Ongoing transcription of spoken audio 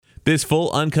This full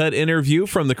uncut interview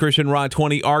from the Christian Rock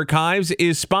 20 archives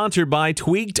is sponsored by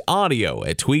Tweaked Audio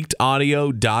at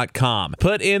tweakedaudio.com.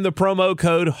 Put in the promo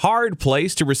code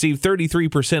HARDPLACE to receive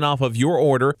 33% off of your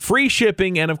order, free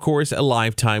shipping, and of course, a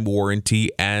lifetime warranty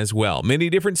as well.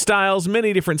 Many different styles,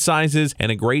 many different sizes,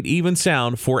 and a great even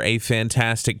sound for a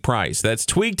fantastic price. That's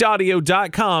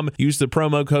tweakedaudio.com. Use the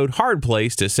promo code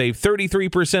HARDPLACE to save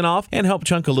 33% off and help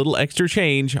chunk a little extra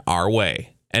change our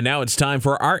way. And now it's time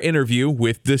for our interview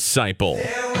with Disciple.